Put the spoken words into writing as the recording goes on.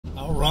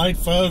right,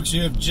 folks,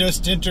 you have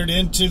just entered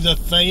into the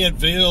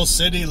Fayetteville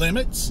city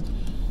limits,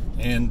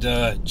 and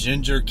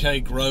Ginger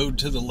Cake Road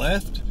to the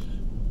left,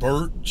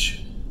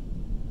 Birch,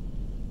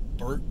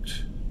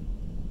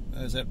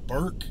 is that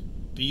Burke?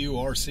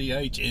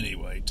 B-U-R-C-H,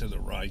 anyway, to the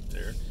right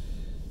there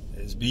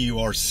is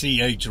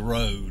B-U-R-C-H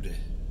Road.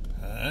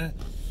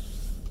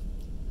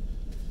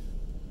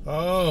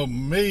 Oh,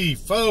 me,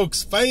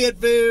 folks,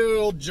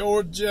 Fayetteville,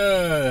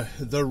 Georgia,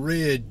 the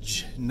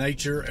Ridge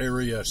Nature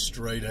Area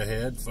straight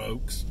ahead,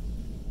 folks.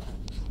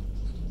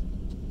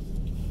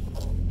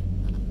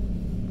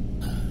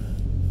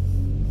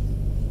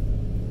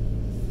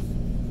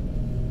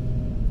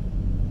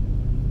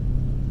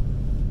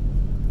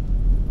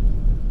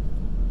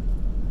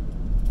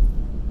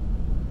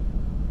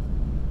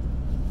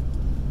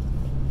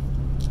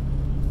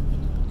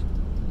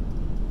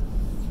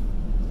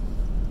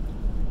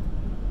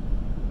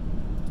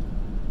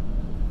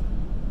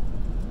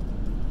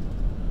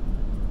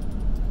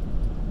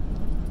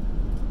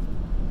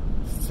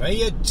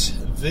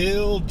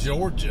 Fayetteville,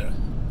 Georgia,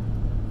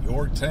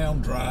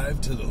 Yorktown Drive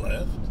to the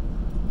left.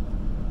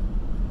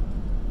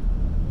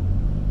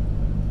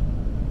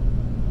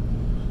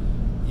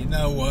 You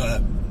know,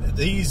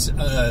 these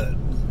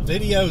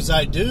videos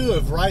I do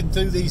of riding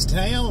through these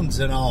towns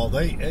and all,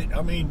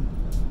 driving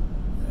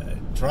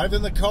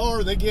the car,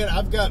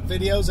 I've got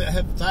videos that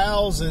have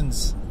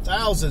thousands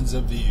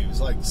of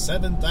views, like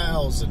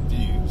 7,000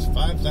 views,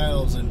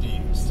 5,000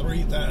 views,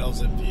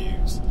 3,000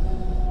 views.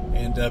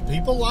 And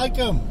people like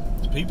them.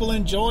 People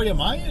enjoy them.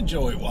 I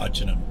enjoy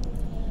watching them.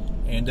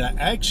 And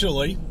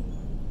actually,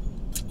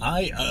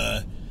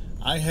 I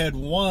had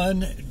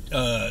one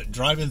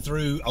driving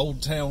through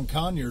Old Town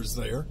Conyers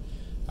there.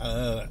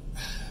 I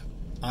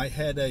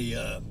had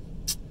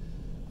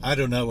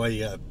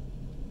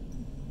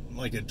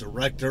like a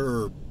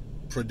director or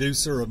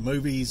producer of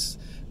movies.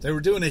 They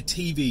were doing a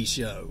TV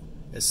show,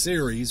 a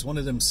series, one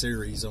of them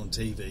series on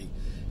TV.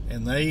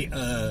 And they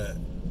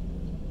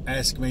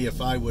asked me if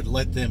I would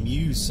let them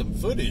use some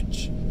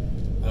footage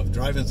of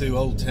driving through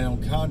Old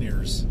Town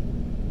Conyers,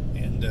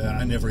 and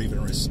I never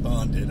even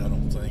responded, I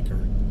don't think, or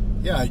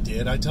yeah, I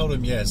did. I told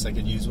them yes, I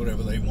could use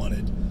whatever they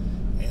wanted,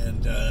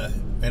 and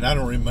I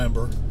don't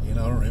remember, I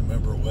don't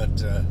remember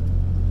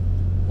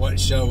what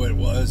show it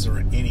was or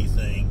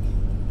anything.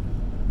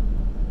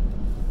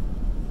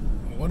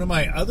 One of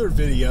my other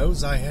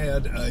videos, I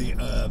had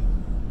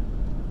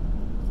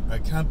a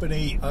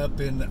company up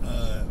in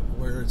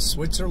where it's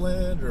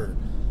Switzerland or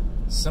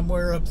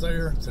somewhere up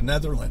there. The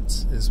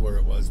Netherlands is where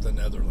it was, the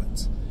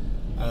Netherlands.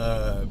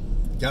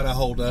 Got a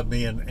hold of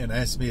me and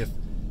asked me if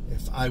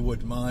I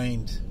would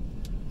mind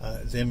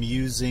them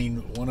using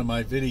one of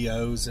my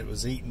videos. It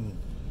was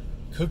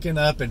cooking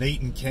up and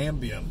eating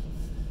cambium,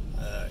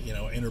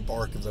 inner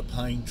bark of the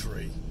pine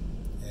tree.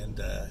 And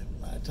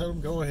I told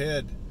them go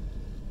ahead.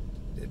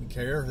 Didn't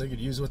care. They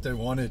could use what they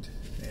wanted.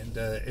 And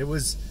it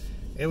was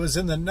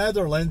in the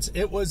Netherlands.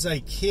 It was a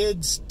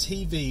kids'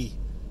 TV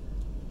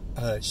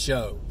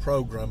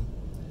program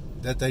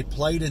that they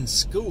played in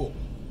school.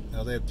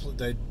 Now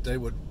they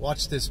would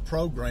watch this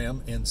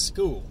program in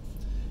school,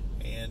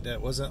 and it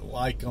wasn't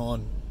like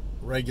on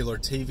regular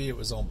TV. It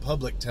was on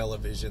public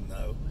television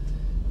though,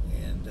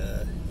 and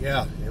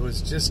yeah, it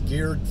was just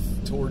geared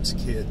towards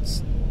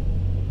kids.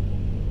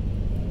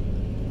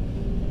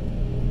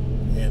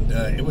 And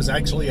it was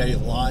actually a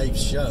live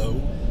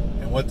show,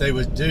 and what they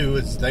would do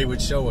is they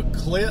would show a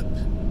clip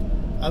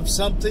of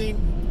something,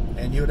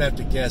 and you would have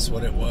to guess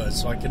what it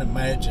was. So I can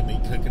imagine me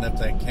cooking up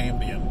that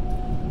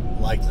cambium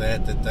like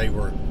that they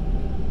were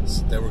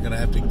going to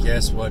have to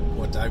guess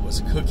what I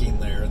was cooking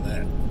there in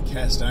that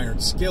cast iron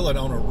skillet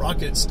on a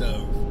rocket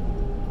stove.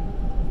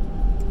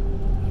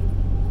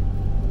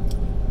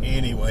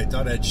 Anyway,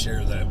 thought I'd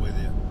share that with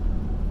you.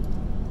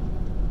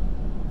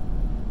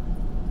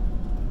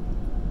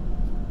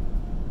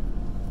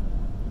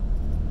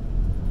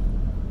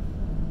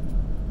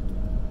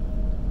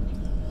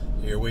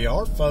 Here we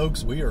are,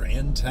 folks. We are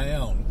in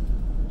town.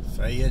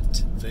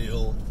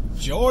 Fayetteville,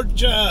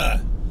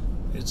 Georgia.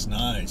 It's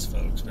nice,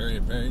 folks. Very,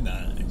 very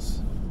nice.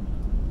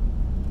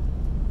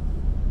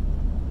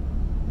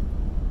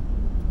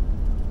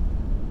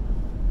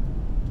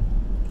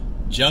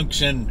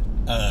 Junction,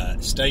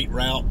 State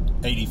Route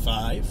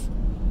 85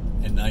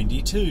 and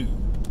 92.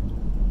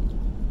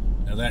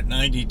 Now that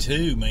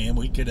 92, man,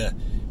 we could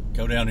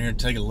go down here and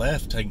take a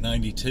left, take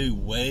 92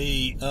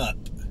 way up.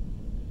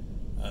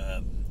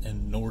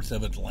 And north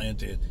of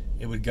Atlanta,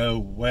 it would go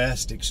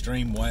west,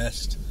 extreme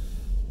west,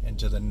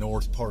 into the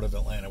north part of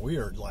Atlanta. We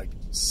are like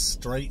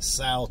straight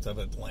south of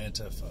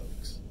Atlanta,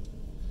 folks.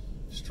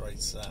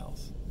 Straight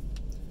south.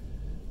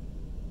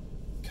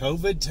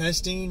 COVID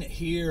testing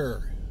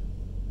here.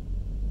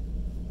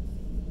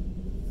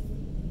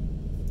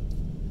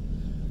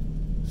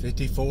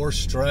 $54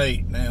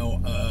 straight.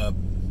 Now,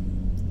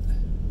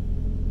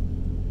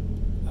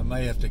 I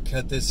may have to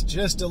cut this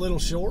just a little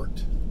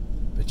short.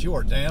 But you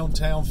are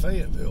downtown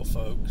Fayetteville,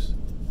 folks.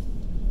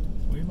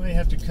 We may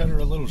have to cut her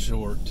a little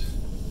short.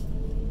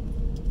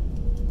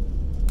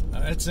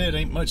 That's it.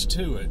 Ain't much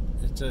to it.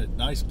 It's a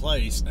nice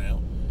place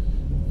now.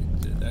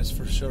 That's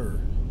for sure.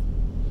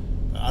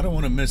 I don't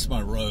want to miss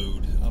my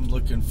road. I'm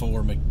looking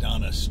for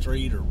McDonough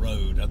Street or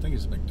Road. I think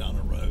it's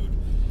McDonough Road.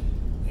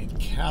 And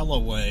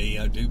Callaway,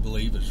 I do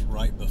believe, is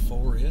right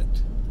before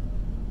it.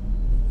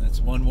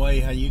 That's one way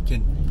how you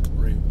can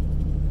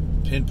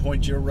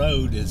pinpoint your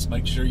road, is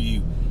make sure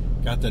you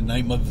got the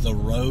name of the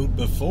road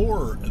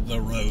before the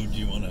road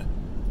you want to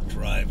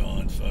drive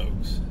on,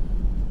 folks.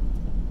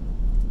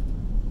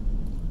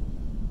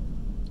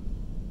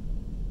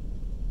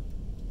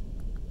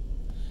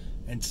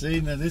 And see,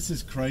 now this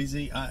is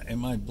crazy.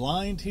 Am I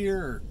blind here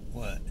or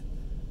what?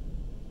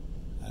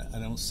 I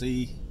don't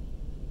see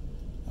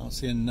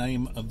a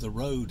name of the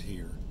road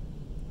here.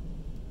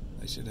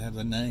 They should have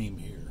a name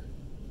here.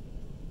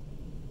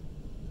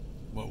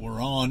 What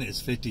we're on is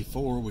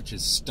 54, which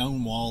is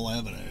Stonewall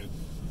Avenue.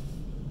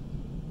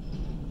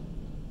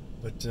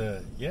 But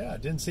yeah, I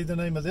didn't see the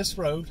name of this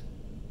road.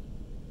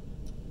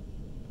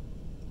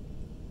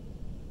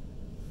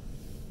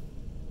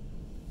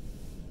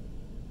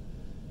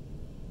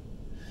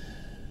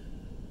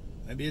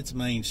 Maybe it's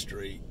Main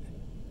Street.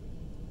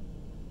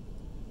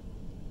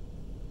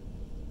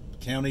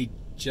 County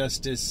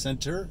Justice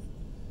Center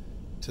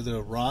to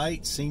the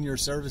right, Senior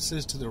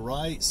Services to the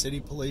right, City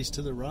Police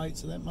to the right,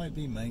 so that might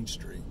be Main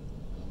Street.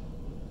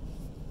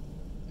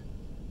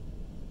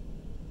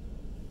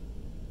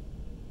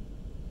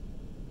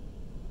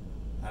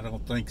 I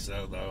don't think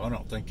so, though. I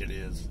don't think it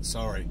is.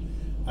 Sorry.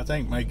 I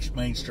think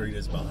Main Street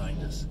is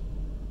behind us.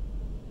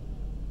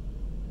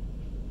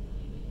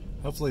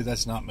 Hopefully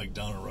that's not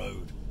McDonough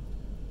Road.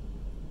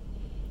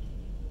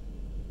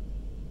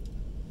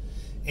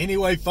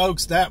 Anyway,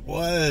 folks, that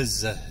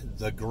was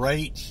the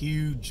great,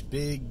 huge,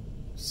 big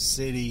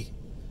city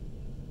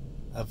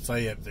of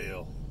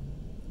Fayetteville.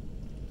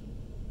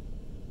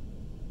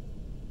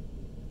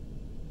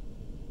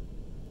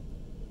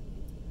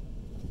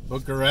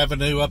 Booker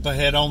Avenue up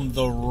ahead on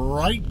the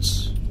right.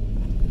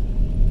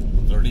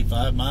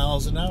 35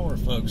 miles an hour,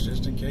 folks,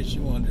 just in case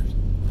you wondered.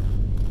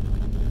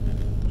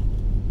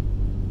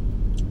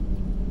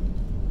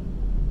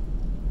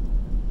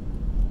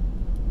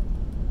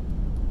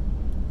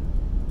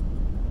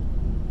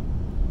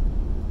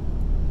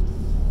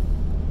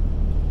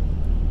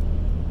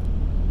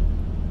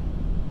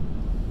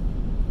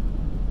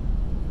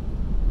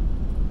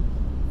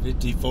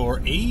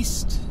 .54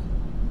 east.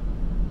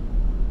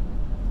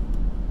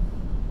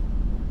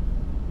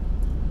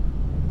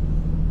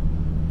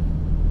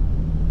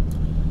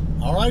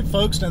 All right,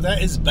 folks, now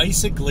that is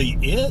basically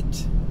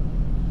it.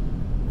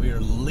 We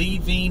are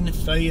leaving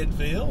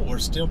Fayetteville. We're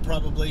still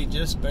probably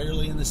just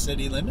barely in the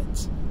city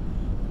limits.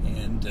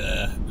 And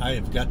I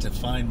have got to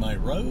find my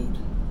road.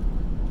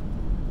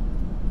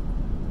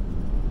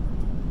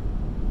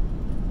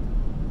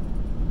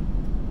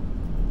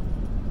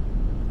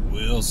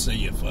 We'll see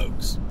you,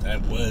 folks.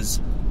 That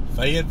was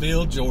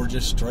Fayetteville, Georgia,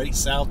 straight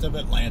south of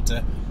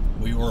Atlanta.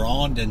 We were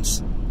on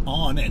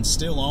and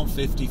still on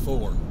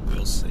 54.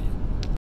 We'll see you.